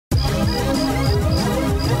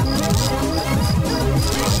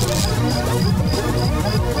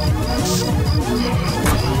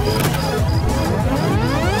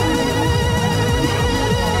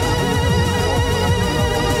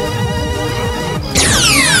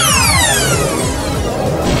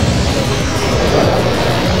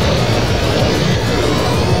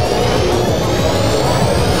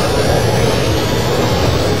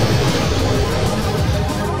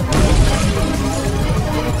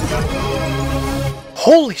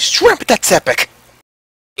Holy shrimp, that's epic!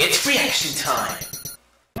 It's reaction time!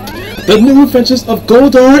 The new adventures of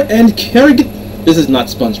Goldar and Kerrigan. This is not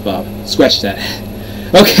SpongeBob. Scratch that.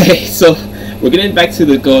 Okay, so we're getting back to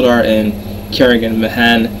the Goldar and Kerrigan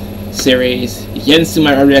Mahan series. If you haven't seen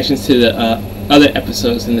my reactions to the other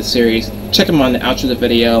episodes in the series, check them on the outro of the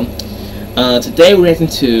video. Today we're reacting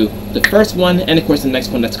to the first one and of course the next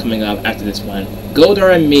one that's coming up after this one.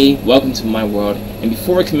 Goldar and Me, welcome to my world. And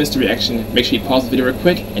before we commence the reaction, make sure you pause the video real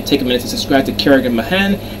quick and take a minute to subscribe to Kerrigan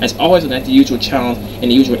Mahan. As always, on the usual channels in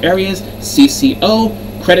the usual areas, CCO,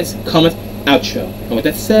 credits, comments, outro. And with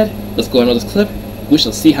that said, let's go and roll this clip. We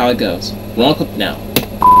shall see how it goes. Roll clip now.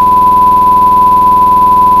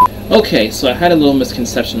 Okay, so I had a little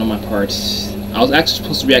misconception on my part. I was actually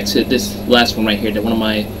supposed to react to this last one right here that one of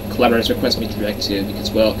my collaborators requested me to react to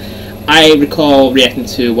because, well, I recall reacting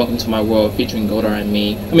to Welcome to My World featuring Goldar and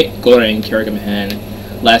Me. Goldar and Kerrigan Mahan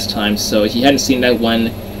last time, so if you hadn't seen that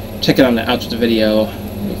one, check it on the outro of the video.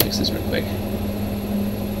 Let me fix this real quick.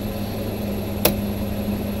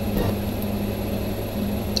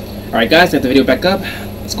 Alright guys, got the video back up.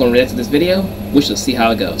 Let's go and react to this video. We shall see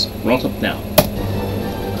how it goes. Roll clip now.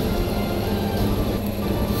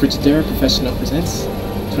 Frigidaire Professional presents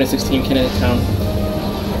 2016 Canada Town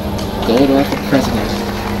Goldar for President.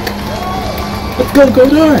 Let's go,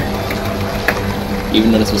 Goldar!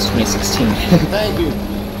 Even though this was 2016. Thank you.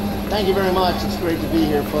 Thank you very much. It's great to be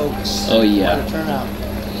here, folks. Oh yeah. What a turnout.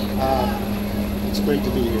 It's great to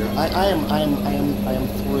be here. I am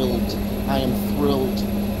thrilled. I am thrilled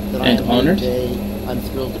that I am honored. here today. I'm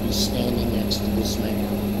thrilled to be standing next to this man.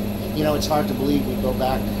 You know, it's hard to believe we go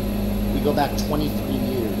back 23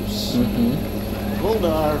 years.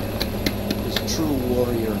 Goldar is a true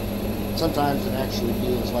warrior. Sometimes it actually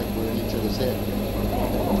feels like we're in each other's head.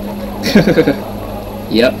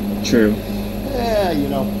 Yep, true. Yeah, you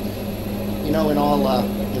know, in all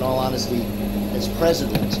honesty, as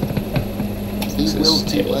president, he will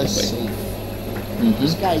keep us safe.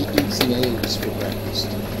 This guy eats nails for breakfast.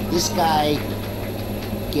 This guy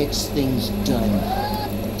gets things done.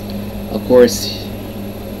 Of course,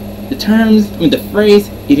 the phrase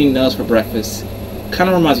 "eating nails for breakfast" kind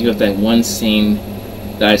of reminds me of that one scene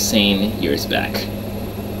that I've seen years back.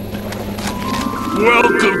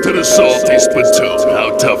 Welcome to the Salty Spittoon.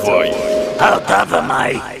 How tough are you? How tough am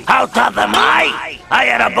I? How tough am I? I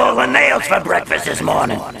had a bowl of nails for breakfast this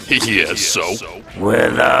morning. Yes, so?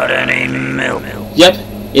 Without any milk. Yep,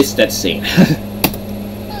 it's that scene.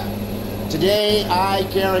 Today, I,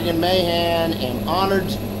 Kerrigan Mahan, am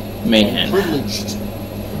honored and privileged.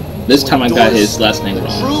 This time I got his last name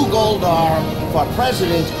wrong. True Goldar for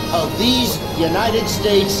President of these United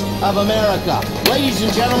States of America. Ladies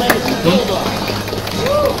and gentlemen, Goldar.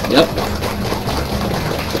 Yep.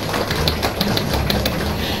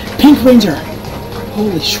 Pink Ranger.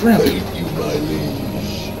 Holy shrimp. Thank you, my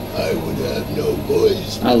liege. I would have no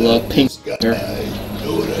voice. I love Pink Ranger.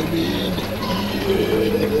 Know what I mean?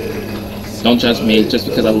 Yes. Don't judge me just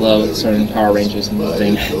because I love certain Power Rangers and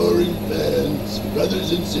everything. My adoring fans,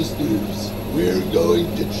 brothers and sisters, we're going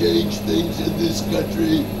to change things in this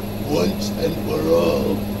country once and for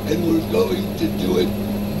all, and we're going to do it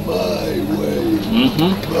my way.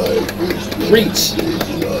 My first recommendation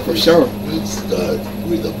in For sure. will start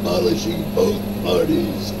with abolishing both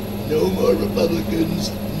parties. No more Republicans,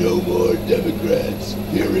 no more Democrats,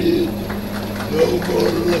 period. No more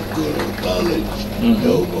electoral college,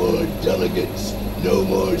 no more delegates, no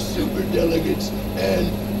more superdelegates, and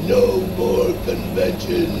no more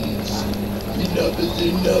conventions. Enough is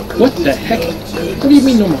enough. What the heck? Nonsense. What do you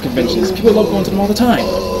mean no more conventions? People love going to them all the time.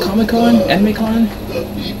 Comic-Con, Anime-Con. The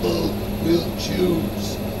people will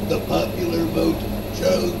choose. The popular vote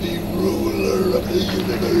shall be ruler of the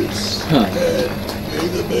universe. And may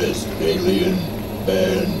the best alien,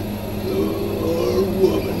 man, or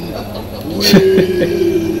woman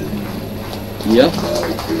win. Yep.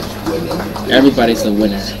 Everybody's a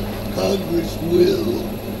winner. Congress will,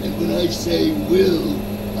 and when I say will,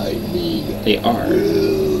 I mean they are.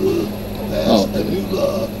 Will pass a new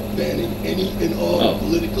law banning any and all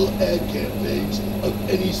political ad campaigns of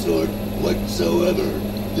any sort whatsoever.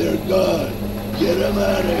 They're gone. Get them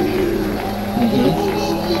out of here. There will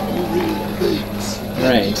only be real debates.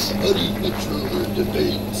 Right. Honey Patroller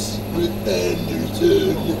debates with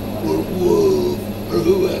Anderson or Wolf or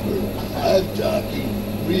whoever. I'm talking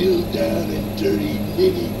real down and dirty,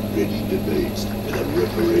 nitty-gritty debates with a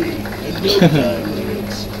referee and no time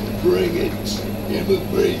limits. Bring it.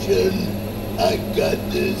 Immigration, I got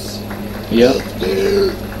this. Yep.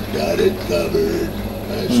 Healthcare, got it covered.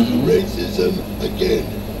 As to racism, again,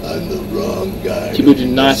 I'm the wrong guy. People do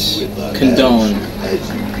not condone as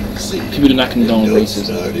you People do not condone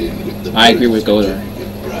racism. I agree with Goldar.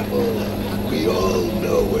 We all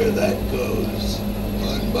know where that goes.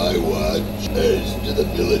 On my watch, as to the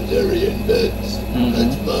military and vets,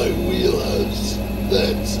 that's my wheelhouse.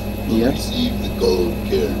 Vets will receive the gold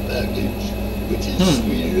care package, which is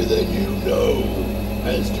sweeter than you know.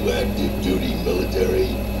 As to active duty military,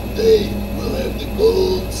 they will have the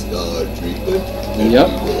Gold Star treatment, and we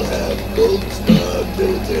will have Gold Star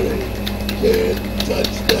military. Can't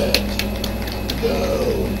touch that. Now,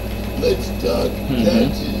 let's talk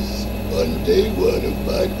taxes. On day one of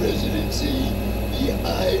my presidency, the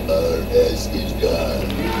IRS is gone.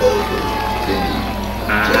 Over.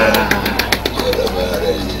 Get them out of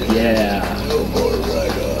here. Yeah. No more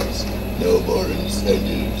write-offs. No more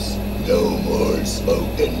incentives. No more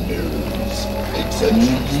smoke and mirrors.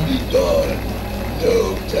 Exemptions be gone.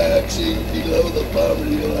 No taxing below the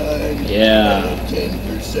poverty line. Yeah. And a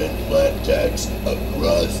 10% flat tax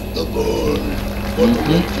across the board.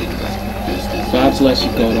 Corporations, businesses, God bless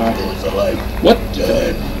you, Goldar. alike. What?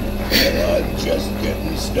 Done. And I'm just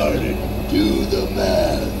getting started. Do the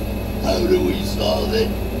math. How do we solve it?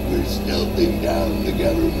 We're stealthing down the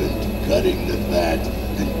government, cutting the fat,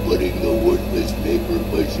 and putting the worthless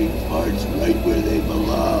paper-pushing farts right where they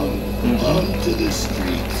belong, onto the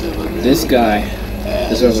streets of America. This guy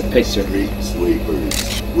deserves a picture. Street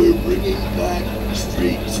sweepers. We're bringing back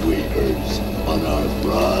street sweepers on our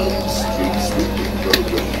bronze street sweeping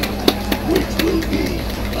program, which will be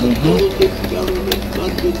a golden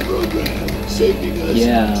government-funded program, saving us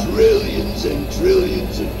trillions and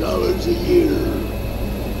trillions of dollars a year.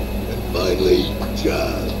 And finally,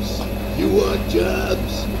 jobs. You want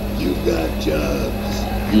jobs? You got jobs.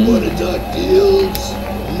 You want to talk deals?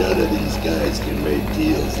 None of these guys can make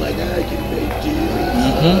deals like I can make deals.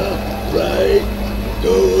 Right?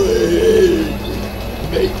 Go ahead.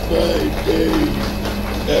 Make 5 days.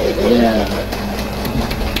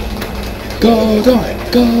 Goldar!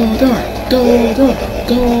 Goldar! Goldar!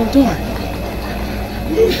 Goldar!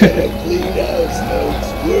 We're gonna clean house, folks.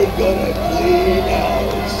 We're gonna clean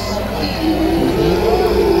house.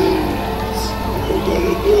 We're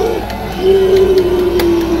gonna do it.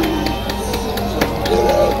 Get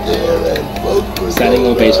out there and vote for Standing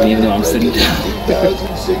ovation, even though I'm sitting down.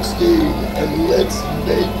 2016, and let's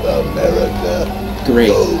make America Great.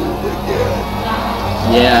 gold again.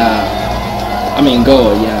 Yeah. I mean,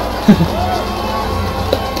 gold, yeah.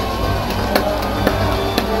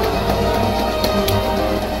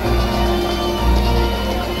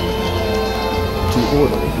 To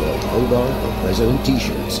order your Goldar for President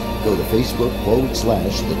t-shirts, go to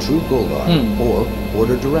Facebook.com/The True Goldar or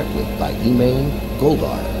order directly by emailing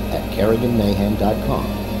goldar@kerriganmayhem.com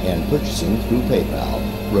and purchasing through PayPal.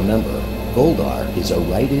 Remember, Goldar is a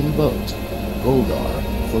write-in vote. Goldar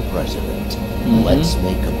for President. Let's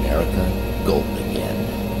make America gold again.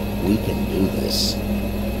 We can do this.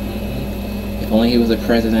 If only he was a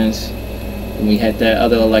president when we had that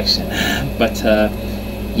other election. But,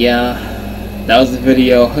 yeah, that was the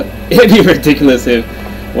video. It'd be ridiculous if,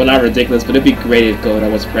 well, not ridiculous, but it'd be great if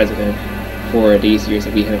Goldar was president for these years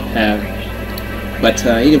that we have. But,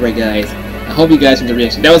 either way, guys, I hope you guys enjoyed the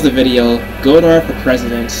reaction. That was the video. Goldar for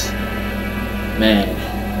president. Man,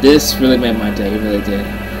 this really made my day. It really did.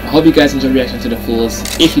 I hope you guys enjoyed the reaction to the fools.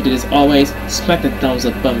 If you did, as always, smack the thumbs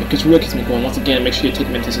up button because it really keeps me going. Once again, make sure you take a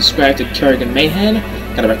minute to subscribe to Kerrigan Mayhem.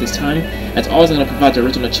 Got it right this time. As always, I'm going to provide the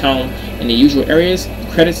original channel in the usual areas: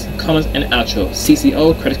 credits, comments, and outro.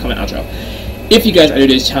 CCO, credits, comment, outro. If you guys are new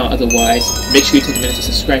to this channel, otherwise, make sure you take a minute to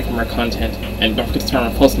subscribe for more content, and don't forget to turn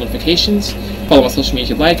on post notifications. Follow my social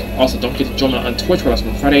media if you like. Also, don't forget to join me on Twitch, where I'm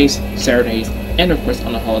on Fridays, Saturdays, and of course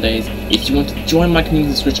on the holidays. If you want to join my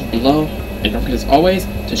community, description below. And don't forget, as always,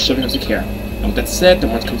 to show me what you care. And with that said, the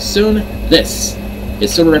more to come soon. This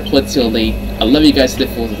is Silverreploid CLE. I love you guys to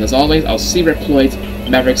the fullest. As always, I'll see Reploids,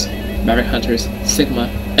 Mavericks, Maverick Hunters, Sigma,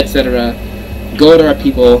 etc. Goldar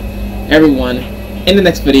people, everyone, in the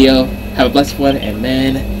next video. Have a blessed one, and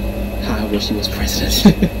man, how I wish he was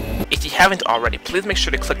president. If you haven't already, please make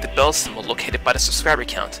sure to click the bell symbol located by the subscriber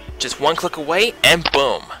count. Just one click away, and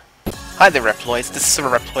boom! Hi there Reploids, this is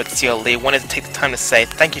Silverreploid CLE. Wanted to take the time to say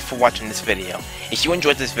thank you for watching this video. If you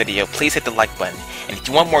enjoyed this video, please hit the like button, and if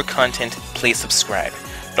you want more content, please subscribe.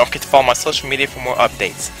 Don't forget to follow my social media for more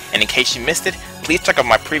updates, and in case you missed it, please check out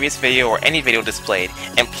my previous video or any video displayed,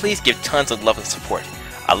 and please give tons of love and support.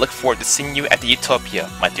 I look forward to seeing you at the Utopia,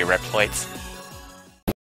 my dear Reploids.